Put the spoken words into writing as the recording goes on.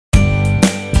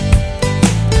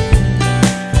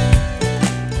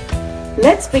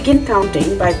Let's begin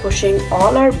counting by pushing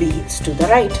all our beads to the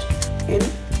right in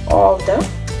all the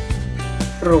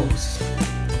rows.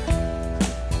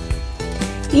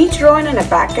 Each row in an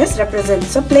abacus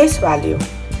represents a place value.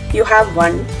 You have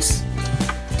ones,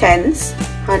 tens,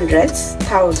 hundreds,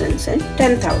 thousands and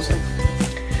 10,000.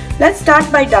 Let's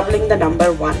start by doubling the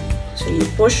number 1. So you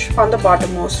push on the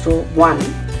bottommost row 1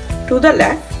 to the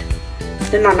left,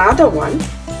 then another 1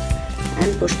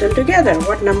 and push them together.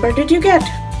 What number did you get?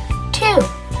 2.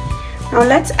 Now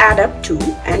let's add up 2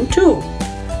 and 2.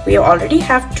 We already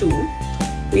have 2.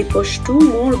 We push 2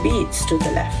 more beads to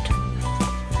the left.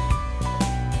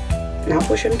 Now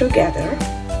push them together.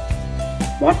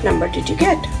 What number did you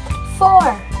get?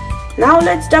 4. Now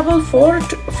let's double 4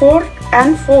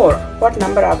 and 4. What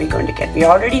number are we going to get? We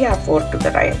already have 4 to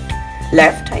the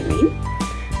left.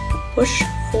 Push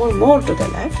 4 more to the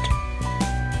left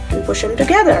and push them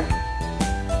together.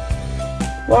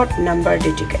 What number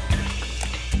did you get?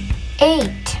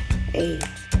 8. 8.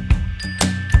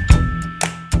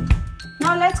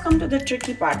 Now let's come to the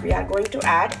tricky part. We are going to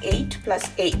add 8 plus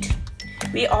 8.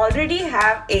 We already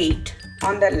have 8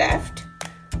 on the left.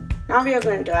 Now we are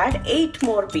going to add 8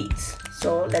 more beads.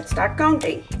 So let's start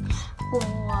counting. 1,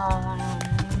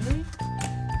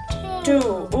 2.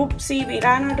 Oopsie, we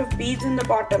ran out of beads in the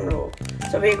bottom row.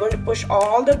 So we're going to push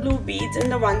all the blue beads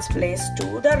in the ones place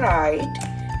to the right.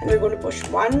 And we're going to push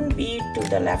 1 bead to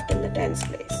the left in the tens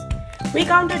place. We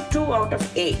counted 2 out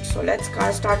of 8. So let's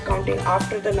start counting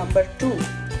after the number 2,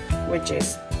 which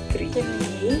is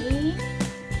 3,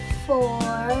 4,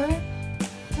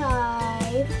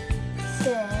 5,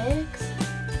 6,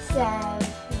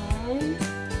 7,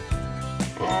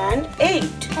 and 8. 8.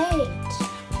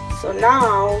 So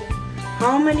now,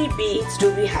 how many beads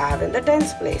do we have in the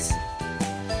tens place?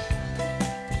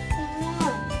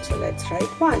 1. So let's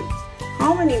write 1.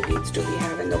 How many beads do we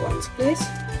have in the ones place?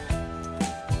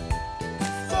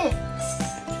 6.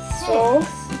 So,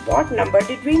 what number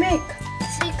did we make?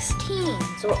 16.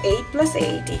 So 8 plus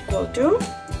 8 equal to?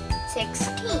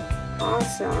 16.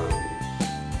 Awesome.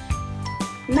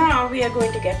 Now we are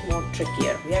going to get more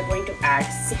trickier. We are going to add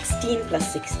 16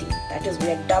 plus 16. That is, we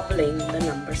are doubling the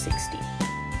number 16.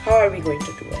 How are we going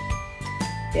to do it?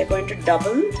 We are going to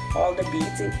double all the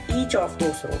beads in each of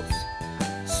those rows.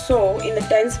 So in the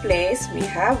tens place, we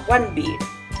have 1 bead.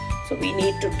 So we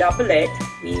need to double it.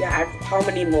 We add how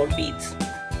many more beads?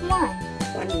 1.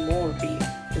 1 more bead.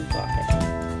 You got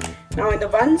it. Now in the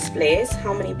ones place,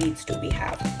 how many beads do we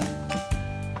have?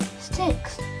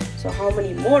 6. So how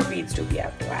many more beads do we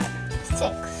have to add?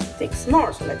 6. 6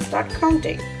 more. So let's start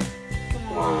counting.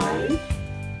 1,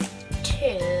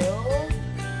 2,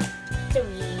 3,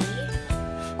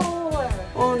 4.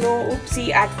 oh no,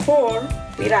 oopsie, at 4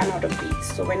 we ran out of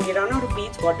beads. So when we run out of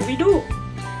beads, what do?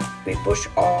 We push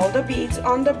all the beads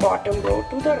on the bottom row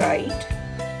to the right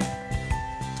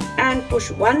and push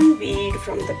 1 bead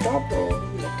from the top row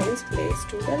in the tens place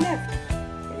to the left.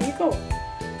 There you go.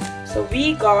 So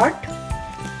we got,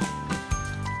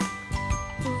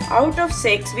 out of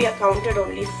 6 we have counted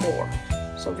only 4.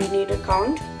 So we need to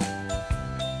count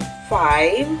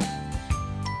 5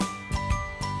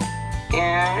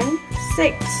 and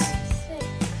 6.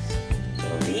 So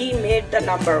we made the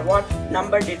number. What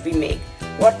number did we make?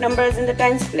 What number is in the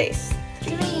tens place?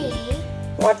 3.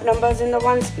 What number is in the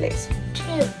ones place? 2.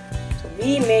 So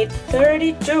we made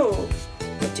 32,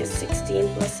 which is 16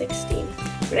 plus 16.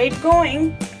 Great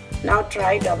going. Now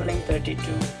try doubling 32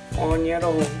 on your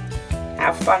own.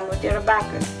 Have fun with your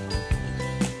abacus.